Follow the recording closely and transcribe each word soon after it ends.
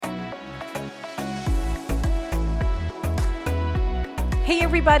Hey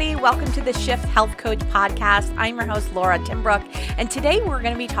everybody, welcome to the Shift Health Coach podcast. I'm your host, Laura Timbrook, and today we're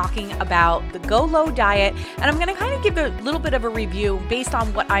going to be talking about the Go Low diet, and I'm going to kind of give a little bit of a review based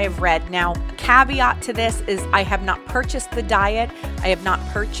on what I have read. Now, caveat to this is I have not purchased the diet. I have not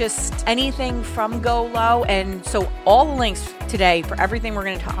purchased anything from Go Low, and so all the links today for everything we're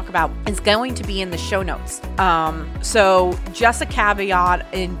going to talk about is going to be in the show notes. So just a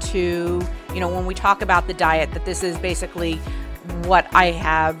caveat into, when we talk about the diet, that this is basically what I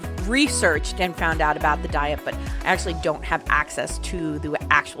have researched and found out about the diet, but I actually don't have access to the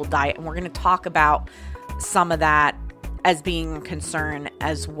actual diet. And we're going to talk about some of that as being a concern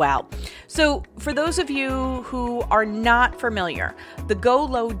as well. So for those of you who are not familiar, the Go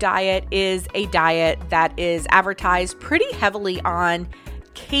Low diet is a diet that is advertised pretty heavily on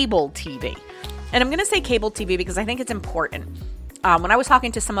cable TV. And I'm going to say cable TV because I think it's important. When I was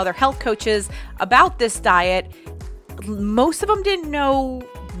talking to some other health coaches about this diet, most of them didn't know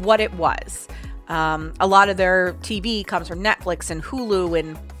what it was. A lot of their TV comes from Netflix and Hulu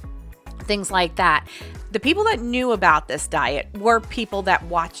and things like that. The people that knew about this diet were people that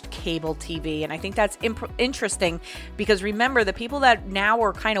watched cable TV. And I think that's interesting because remember, the people that now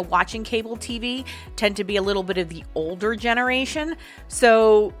are kind of watching cable TV tend to be a little bit of the older generation.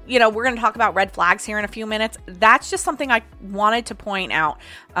 So, we're going to talk about red flags here in a few minutes. That's just something I wanted to point out.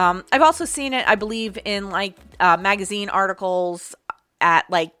 I've also seen it, I believe, in magazine articles at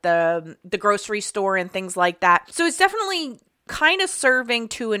the grocery store and things like that. So it's definitely kind of serving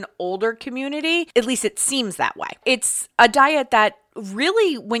to an older community. At least it seems that way. It's a diet that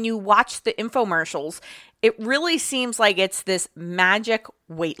really, when you watch the infomercials, it really seems like it's this magic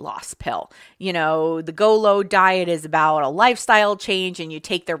weight loss pill. The Go Low diet is about a lifestyle change and you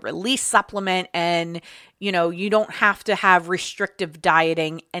take the release supplement and, you don't have to have restrictive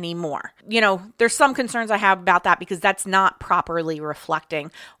dieting anymore. There's some concerns I have about that because that's not properly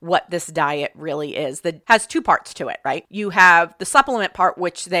reflecting what this diet really is. That has two parts to it, right? You have the supplement part,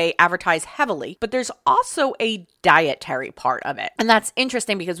 which they advertise heavily, but there's also a dietary part of it. And that's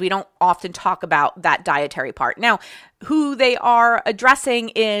interesting because we don't often talk about that dietary part. Now, who they are addressing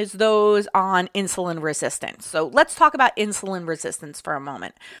is those on insulin resistance. So let's talk about insulin resistance for a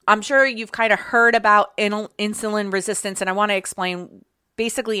moment. I'm sure you've kind of heard about insulin resistance, and I want to explain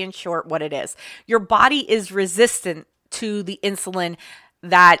basically in short what it is. Your body is resistant to the insulin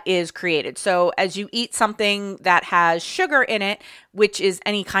that is created. So as you eat something that has sugar in it, which is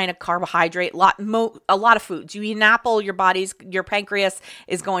any kind of carbohydrate, a lot of foods. You eat an apple, your pancreas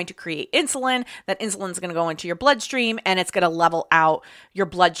is going to create insulin. That insulin is going to go into your bloodstream and it's going to level out your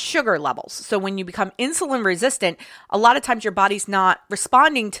blood sugar levels. So when you become insulin resistant, a lot of times your body's not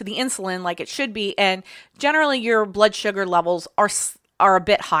responding to the insulin like it should be, and generally your blood sugar levels are a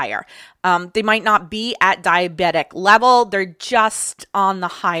bit higher. They might not be at diabetic level. They're just on the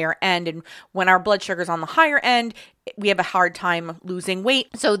higher end. And when our blood sugar is on the higher end, we have a hard time losing weight.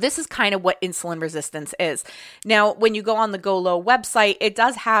 So this is kind of what insulin resistance is. Now, when you go on the Go Low website, it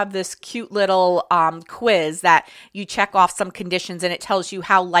does have this cute little quiz that you check off some conditions and it tells you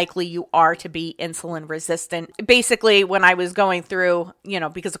how likely you are to be insulin resistant. Basically, when I was going through,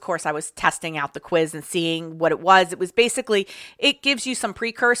 because of course I was testing out the quiz and seeing what it was basically, it gives you some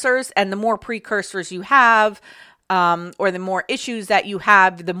precursors, and the more precursors you have, or the more issues that you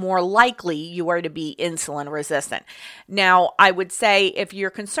have, the more likely you are to be insulin resistant. Now, I would say if you're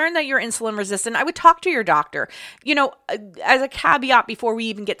concerned that you're insulin resistant, I would talk to your doctor. As a caveat before we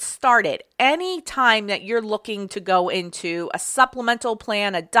even get started, any time that you're looking to go into a supplemental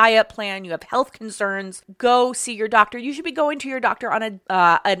plan, a diet plan, you have health concerns, go see your doctor. You should be going to your doctor on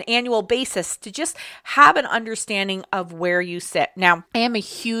an annual basis to just have an understanding of where you sit. Now, I am a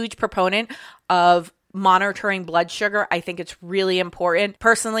huge proponent of monitoring blood sugar. I think it's really important.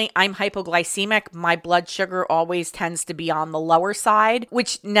 Personally, I'm hypoglycemic. My blood sugar always tends to be on the lower side,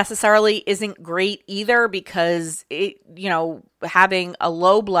 which necessarily isn't great either because having a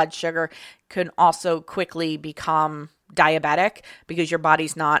low blood sugar can also quickly become diabetic because your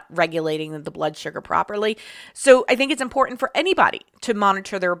body's not regulating the blood sugar properly. So I think it's important for anybody to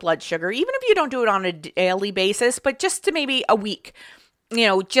monitor their blood sugar, even if you don't do it on a daily basis, but just to maybe a week.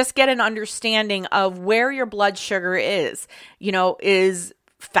 Just get an understanding of where your blood sugar is. Is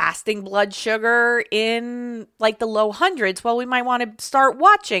fasting blood sugar in the low hundreds? Well, we might want to start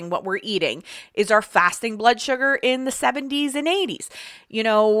watching what we're eating. Is our fasting blood sugar in the 70s and 80s?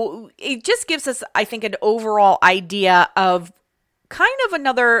 It just gives us, I think, an overall idea of kind of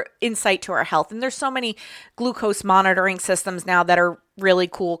another insight to our health. And there's so many glucose monitoring systems now that are really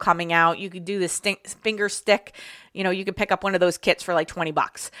cool coming out. You could do this finger stick You can pick up one of those kits for like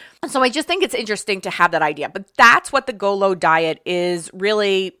 $20. So I just think it's interesting to have that idea. But that's what the Go Low diet is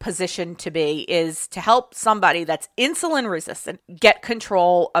really positioned to be, is to help somebody that's insulin resistant get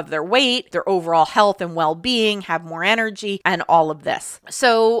control of their weight, their overall health and well-being, have more energy, and all of this.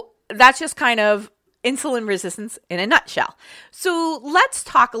 So that's just kind of insulin resistance in a nutshell. So let's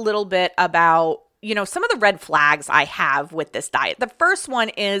talk a little bit about some of the red flags I have with this diet. The first one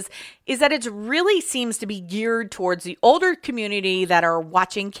is that it really seems to be geared towards the older community that are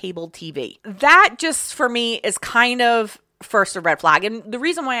watching cable TV. That just for me is kind of first a red flag. And the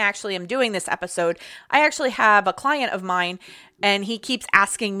reason why I actually am doing this episode, I actually have a client of mine and he keeps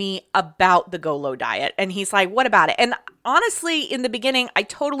asking me about the Go Low diet. And he's like, what about it? And honestly, in the beginning, I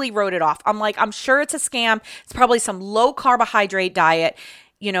totally wrote it off. I'm like, I'm sure it's a scam. It's probably some low carbohydrate diet.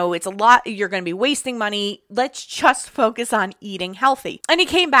 It's a lot. You're going to be wasting money. Let's just focus on eating healthy. And he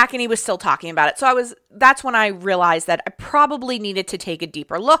came back and he was still talking about it. So that's when I realized that I probably needed to take a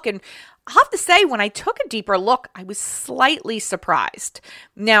deeper look. And I'll have to say, when I took a deeper look, I was slightly surprised.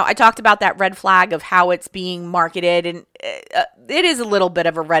 Now, I talked about that red flag of how it's being marketed, and it is a little bit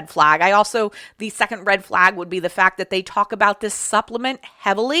of a red flag. The second red flag would be the fact that they talk about this supplement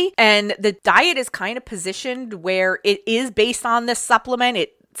heavily, and the diet is kind of positioned where it is based on this supplement.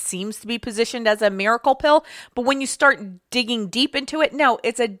 It seems to be positioned as a miracle pill, but when you start digging deep into it, no,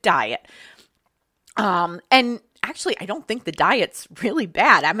 it's a diet. And actually, I don't think the diet's really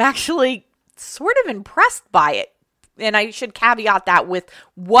bad. I'm actually sort of impressed by it. And I should caveat that with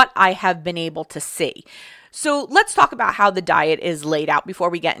what I have been able to see. So let's talk about how the diet is laid out before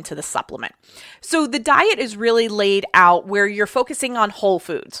we get into the supplement. So the diet is really laid out where you're focusing on whole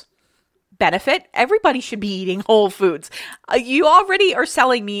foods. Benefit, everybody should be eating whole foods. You already are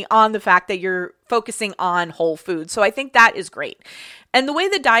selling me on the fact that you're focusing on whole foods. So I think that is great. And the way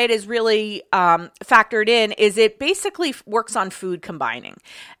the diet is really factored in is it basically works on food combining.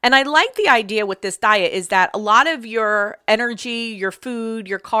 And I like the idea with this diet is that a lot of your energy, your food,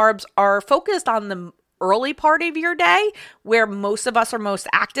 your carbs are focused on the early part of your day where most of us are most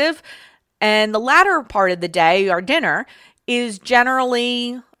active. And the latter part of the day, our dinner, is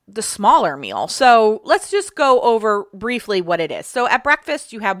generally the smaller meal. So let's just go over briefly what it is. So at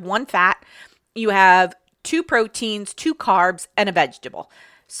breakfast, you have 1 fat, you have 2 proteins, 2 carbs, and a vegetable.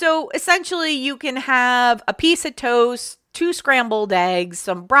 So essentially you can have a piece of toast, 2 scrambled eggs,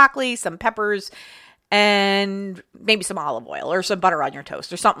 some broccoli, some peppers, and maybe some olive oil or some butter on your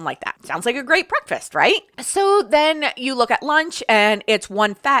toast or something like that. Sounds like a great breakfast, right? So then you look at lunch and it's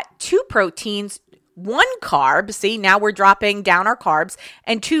 1 fat, 2 proteins, 1 carb. See, now we're dropping down our carbs,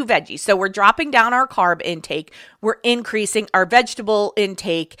 and 2 veggies. So we're dropping down our carb intake. We're increasing our vegetable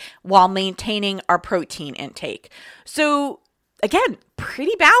intake while maintaining our protein intake. So again,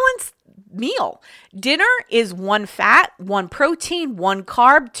 pretty balanced meal. Dinner is 1 fat, 1 protein, 1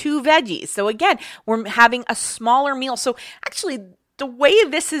 carb, 2 veggies. So again, we're having a smaller meal. So actually, the way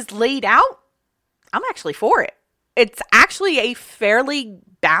this is laid out, I'm actually for it. It's actually a fairly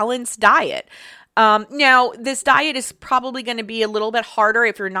balanced diet. Now, this diet is probably going to be a little bit harder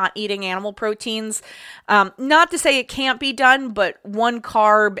if you're not eating animal proteins. Not to say it can't be done, but 1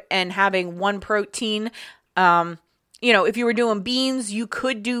 carb and having 1 protein. If you were doing beans, you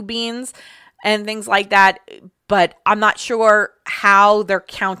could do beans and things like that. But I'm not sure how they're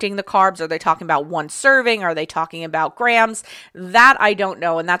counting the carbs. Are they talking about 1 serving? Are they talking about grams? That I don't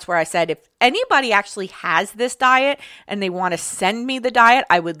know. And that's where I said, if anybody actually has this diet and they want to send me the diet,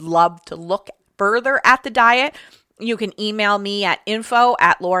 I would love to look further at the diet. You can email me at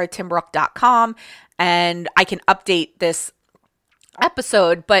info@lauratimbrook.com and I can update this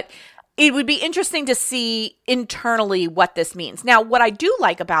episode, but it would be interesting to see internally what this means. Now, what I do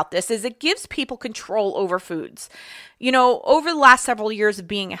like about this is it gives people control over foods. Over the last several years of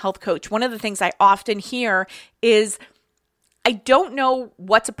being a health coach, one of the things I often hear is, I don't know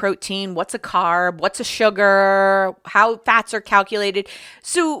what's a protein, what's a carb, what's a sugar, how fats are calculated.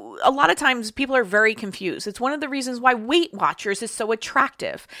 So a lot of times people are very confused. It's one of the reasons why Weight Watchers is so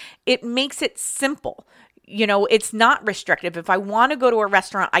attractive. It makes it simple. It's not restrictive. If I want to go to a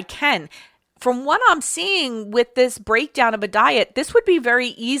restaurant, I can. From what I'm seeing with this breakdown of a diet, this would be very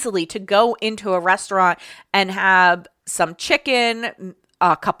easily to go into a restaurant and have some chicken,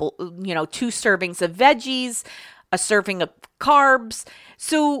 a couple, 2 servings of veggies, a serving of carbs.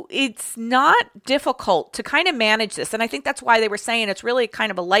 So it's not difficult to kind of manage this. And I think that's why they were saying it's really kind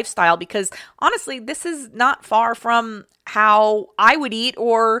of a lifestyle, because honestly, this is not far from how I would eat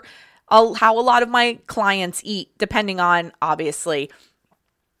or how a lot of my clients eat, depending on obviously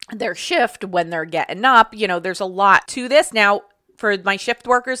their shift when they're getting up. There's a lot to this. Now, for my shift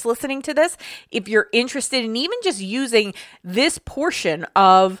workers listening to this, if you're interested in even just using this portion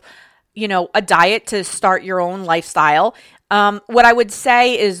of, a diet to start your own lifestyle, what I would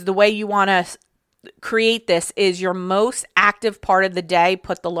say is the way you want to create this is your most active part of the day,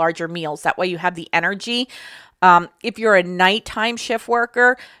 put the larger meals. That way you have the energy. If you're a nighttime shift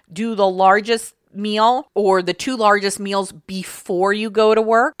worker, do the largest meal or the 2 largest meals before you go to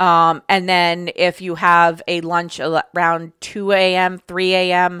work. And then if you have a lunch around 2 a.m., 3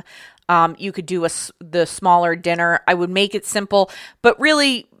 a.m., you could do the smaller dinner. I would make it simple, but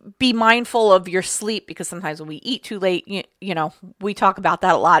really be mindful of your sleep, because sometimes when we eat too late, we talk about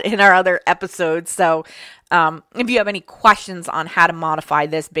that a lot in our other episodes. So if you have any questions on how to modify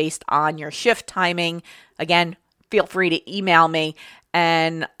this based on your shift timing, again, feel free to email me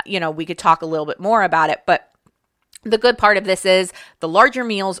and, we could talk a little bit more about it. But the good part of this is the larger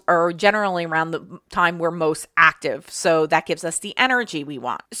meals are generally around the time we're most active. So that gives us the energy we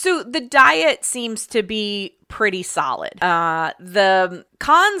want. So the diet seems to be pretty solid. The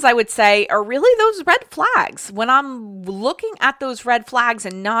cons, I would say, are really those red flags. When I'm looking at those red flags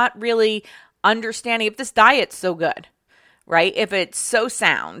and not really understanding if this diet's so good, right? If it's so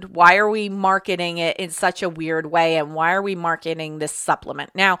sound, why are we marketing it in such a weird way? And why are we marketing this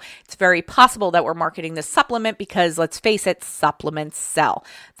supplement? Now, it's very possible that we're marketing this supplement because, let's face it, supplements sell.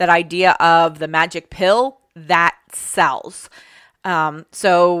 That idea of the magic pill, that sells.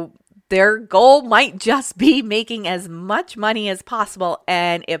 So their goal might just be making as much money as possible.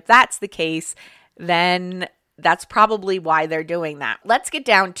 And if that's the case, then that's probably why they're doing that. Let's get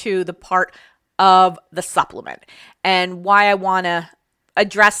down to the part of the supplement and why I want to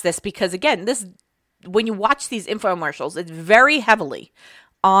address this, because again, when you watch these infomercials, it's very heavily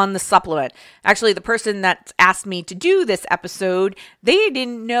on the supplement. Actually, the person that asked me to do this episode, they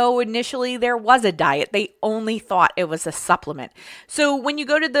didn't know initially there was a diet. They only thought it was a supplement. So when you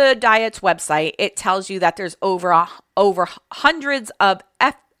go to the diet's website, it tells you that there's over hundreds of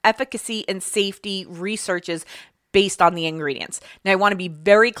efficacy and safety researches based on the ingredients. Now, I want to be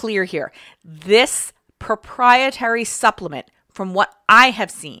very clear here. This proprietary supplement, from what I have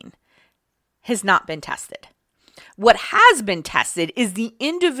seen, has not been tested. What has been tested is the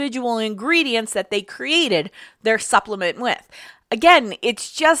individual ingredients that they created their supplement with. Again,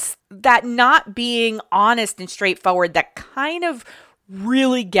 it's just that not being honest and straightforward that kind of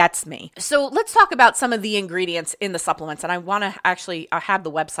really gets me. So let's talk about some of the ingredients in the supplements. And I want to I have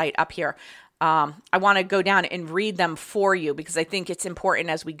the website up here. I want to go down and read them for you because I think it's important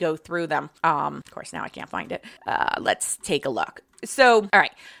as we go through them. Of course, now I can't find it. Let's take a look. So, all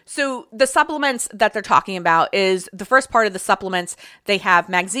right. So the supplements that they're talking about is the first part of the supplements. They have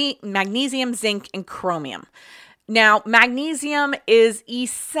magnesium, zinc, and chromium. Now, magnesium is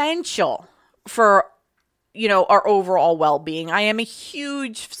essential for, our overall well-being. I am a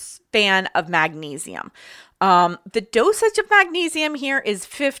huge fan of magnesium. The dosage of magnesium here is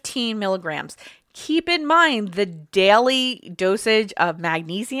 15 milligrams. Keep in mind the daily dosage of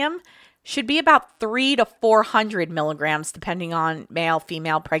magnesium should be about 300 to 400 milligrams, depending on male,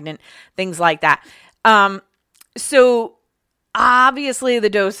 female, pregnant, things like that. So obviously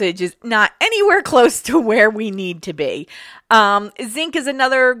the dosage is not anywhere close to where we need to be. Zinc is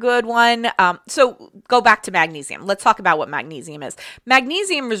another good one. So go back to magnesium. Let's talk about what magnesium is.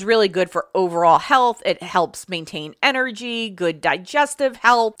 Magnesium is really good for overall health. It helps maintain energy, good digestive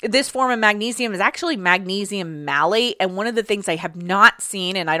health. This form of magnesium is actually magnesium malate. And one of the things I have not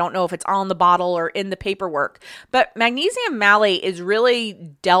seen, and I don't know if it's on the bottle or in the paperwork, but magnesium malate is really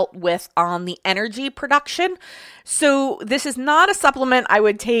dealt with on the energy production. So this is not a supplement I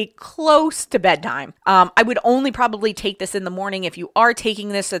would take close to bedtime. I would only probably take this in the morning. If you are taking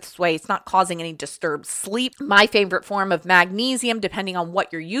this way, it's not causing any disturbed sleep. My favorite form of magnesium, depending on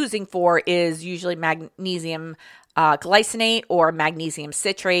what you're using for, is usually magnesium glycinate or magnesium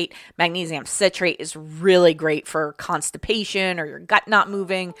citrate. Magnesium citrate is really great for constipation or your gut not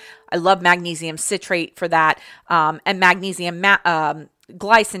moving. I love magnesium citrate for that. And magnesium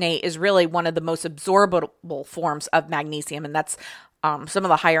glycinate is really one of the most absorbable forms of magnesium, and that's some of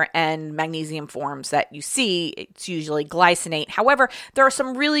the higher end magnesium forms that you see. It's usually glycinate. However, there are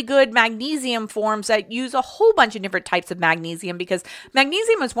some really good magnesium forms that use a whole bunch of different types of magnesium, because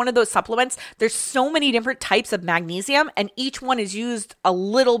magnesium is one of those supplements. There's so many different types of magnesium, and each one is used a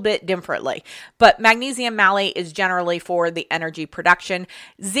little bit differently. But magnesium malate is generally for the energy production.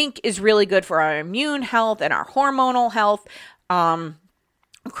 Zinc is really good for our immune health and our hormonal health.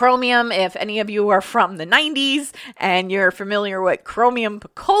 Chromium, if any of you are from the 90s and you're familiar with chromium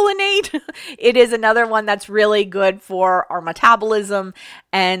picolinate, it is another one that's really good for our metabolism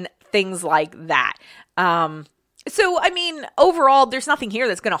and things like that. So, I mean, overall, there's nothing here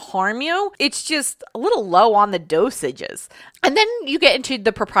that's going to harm you. It's just a little low on the dosages. And then you get into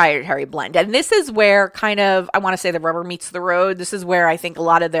the proprietary blend. And this is where kind of, I want to say the rubber meets the road. This is where I think a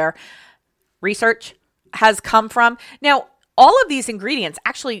lot of their research has come from. Now, all of these ingredients,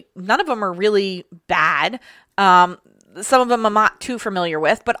 actually, none of them are really bad. Some of them I'm not too familiar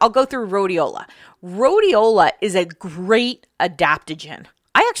with, but I'll go through rhodiola. Rhodiola is a great adaptogen.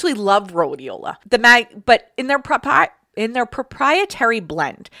 I actually love rhodiola. But in their proprietary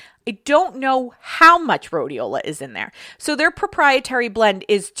blend, I don't know how much rhodiola is in there. So their proprietary blend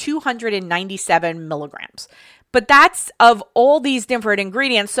is 297 milligrams. But that's of all these different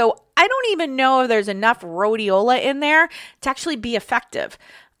ingredients. So I don't even know if there's enough rhodiola in there to actually be effective.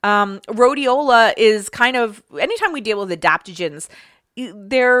 Rhodiola is kind of, anytime we deal with adaptogens,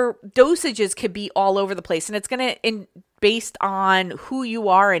 their dosages could be all over the place, and it's going to, based on who you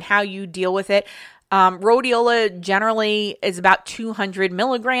are and how you deal with it. Rhodiola generally is about 200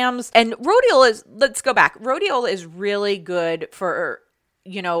 milligrams, and let's go back. Rhodiola is really good for,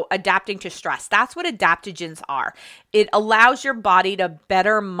 adapting to stress. That's what adaptogens are. It allows your body to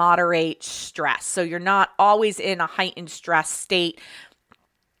better moderate stress. So you're not always in a heightened stress state.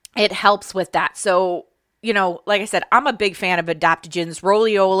 It helps with that. So, like I said, I'm a big fan of adaptogens.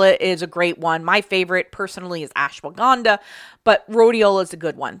 Rhodiola is a great one. My favorite personally is ashwagandha, but rhodiola is a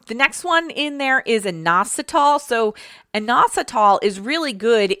good one. The next one in there is inositol. So inositol is really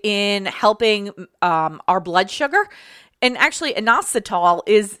good in helping our blood sugar. And actually, inositol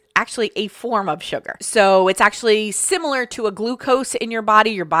is actually a form of sugar. So it's actually similar to a glucose in your body.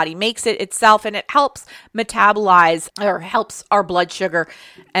 Your body makes it itself, and it helps metabolize or helps our blood sugar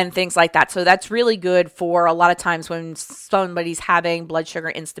and things like that. So that's really good for a lot of times when somebody's having blood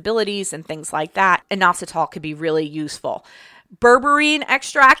sugar instabilities and things like that. Inositol could be really useful. Berberine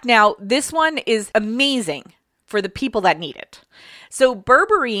extract. Now, this one is amazing for the people that need it. So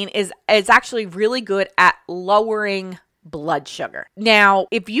berberine is actually really good at lowering blood sugar. Now,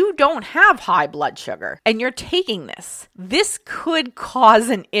 if you don't have high blood sugar and you're taking this could cause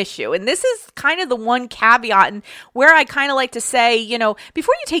an issue. And this is kind of the one caveat, and where I kind of like to say,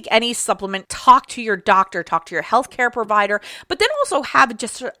 before you take any supplement, talk to your doctor, talk to your healthcare provider, but then also have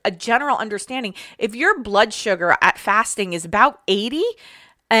just a general understanding. If your blood sugar at fasting is about 80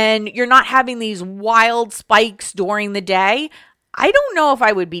 and you're not having these wild spikes during the day, I don't know if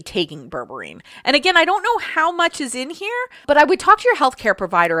I would be taking berberine. And again, I don't know how much is in here, but I would talk to your healthcare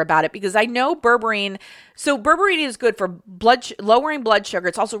provider about it, because I know berberine. So berberine is good for lowering blood sugar.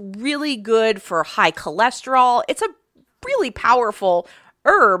 It's also really good for high cholesterol. It's a really powerful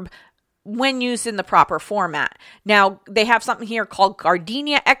herb when used in the proper format. Now, they have something here called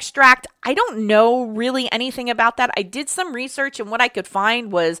gardenia extract. I don't know really anything about that. I did some research, and what I could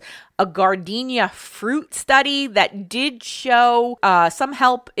find was a gardenia fruit study that did show some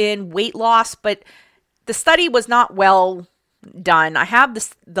help in weight loss, but the study was not well done. I have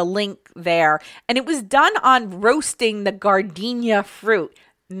the link there, and it was done on roasting the gardenia fruit,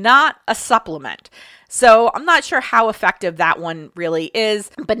 not a supplement. So I'm not sure how effective that one really is.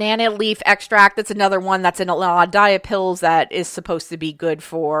 Banana leaf extract, that's another one that's in a lot of diet pills that is supposed to be good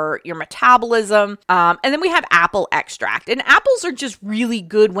for your metabolism. And then we have apple extract. And apples are just really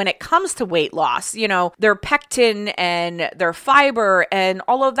good when it comes to weight loss. Their pectin and their fiber and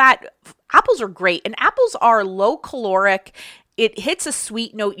all of that. Apples are great. And apples are low caloric. It hits a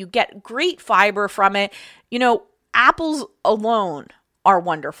sweet note. You get great fiber from it. Apples alone are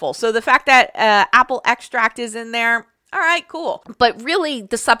wonderful. So the fact that apple extract is in there, all right, cool. But really,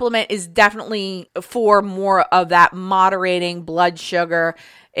 the supplement is definitely for more of that moderating blood sugar.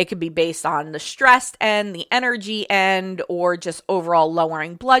 It could be based on the stress and the energy end, or just overall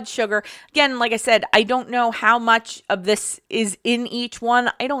lowering blood sugar. Again, like I said, I don't know how much of this is in each one.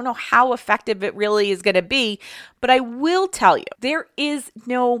 I don't know how effective it really is going to be, but I will tell you, there is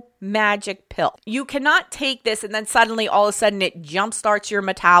no magic pill. You cannot take this and then suddenly all of a sudden it jumpstarts your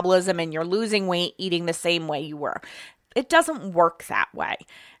metabolism and you're losing weight eating the same way you were. It doesn't work that way.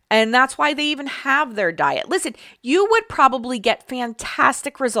 And that's why they even have their diet. Listen, you would probably get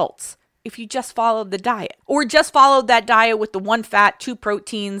fantastic results if you just followed the diet, or just followed that diet with the 1 fat, 2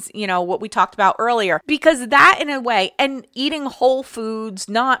 proteins, what we talked about earlier. Because that, in a way, and eating whole foods,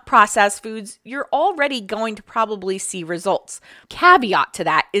 not processed foods, you're already going to probably see results. Caveat to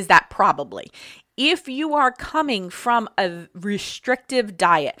that is that probably. If you are coming from a restrictive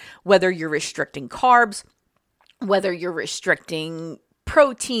diet, whether you're restricting carbs, whether you're restricting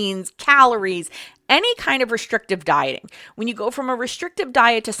proteins, calories, any kind of restrictive dieting. When you go from a restrictive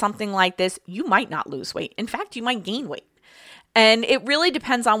diet to something like this, you might not lose weight. In fact, you might gain weight. And it really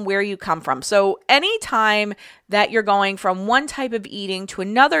depends on where you come from. So anytime that you're going from one type of eating to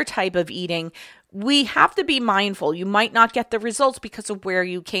another type of eating, we have to be mindful. You might not get the results because of where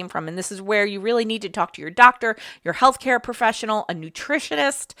you came from. And this is where you really need to talk to your doctor, your healthcare professional, a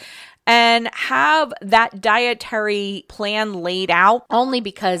nutritionist, and have that dietary plan laid out, only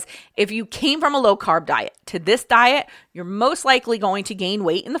because if you came from a low carb diet to this diet, you're most likely going to gain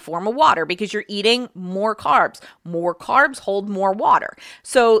weight in the form of water because you're eating more carbs. More carbs hold more water.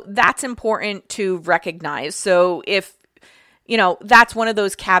 So that's important to recognize. So if that's one of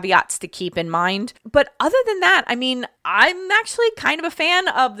those caveats to keep in mind. But other than that, I mean, I'm actually kind of a fan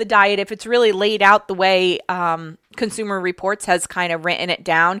of the diet if it's really laid out the way Consumer Reports has kind of written it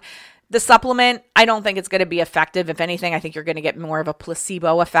down. The supplement, I don't think it's going to be effective. If anything, I think you're going to get more of a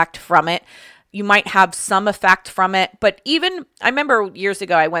placebo effect from it. You might have some effect from it, but I remember years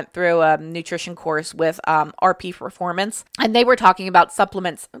ago, I went through a nutrition course with RP Performance, and they were talking about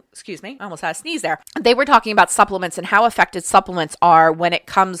supplements. Excuse me, I almost had a sneeze there. They were talking about supplements and how effective supplements are when it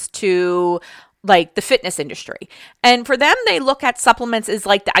comes to like the fitness industry. And for them, they look at supplements as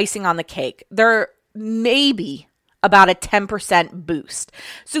like the icing on the cake. They're maybe about a 10% boost.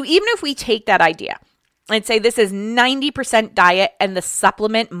 So even if we take that idea, I'd say this is 90% diet and the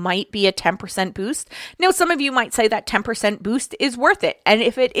supplement might be a 10% boost. Now, some of you might say that 10% boost is worth it. And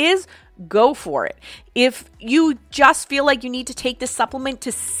if it is, go for it. If you just feel like you need to take this supplement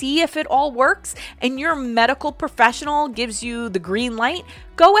to see if it all works and your medical professional gives you the green light,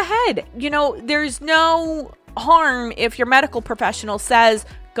 go ahead. There's no harm if your medical professional says,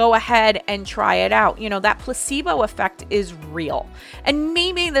 go ahead and try it out. That placebo effect is real. And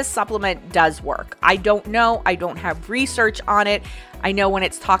maybe this supplement does work. I don't know. I don't have research on it. I know when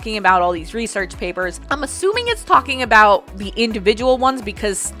it's talking about all these research papers, I'm assuming it's talking about the individual ones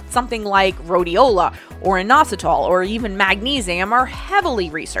because something like rhodiola or inositol or even magnesium are heavily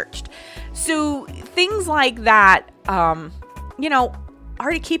researched. So things like that, are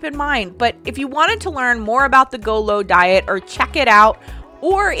to keep in mind. But if you wanted to learn more about the Go Low diet or check it out,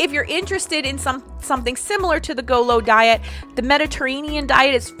 or if you're interested in something similar to the Go Low diet, the Mediterranean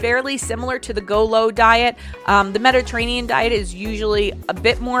diet is fairly similar to the Go Low diet. The Mediterranean diet is usually a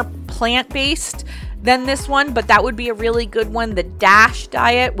bit more plant-based than this one, but that would be a really good one. The DASH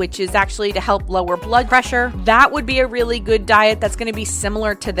diet, which is actually to help lower blood pressure, that would be a really good diet that's going to be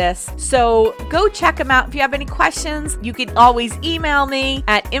similar to this. So go check them out. If you have any questions, you can always email me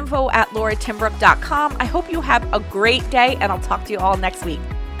at info@lauratimbrook.com. I hope you have a great day, and I'll talk to you all next week.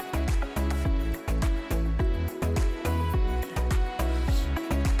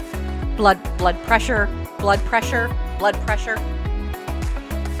 Blood pressure.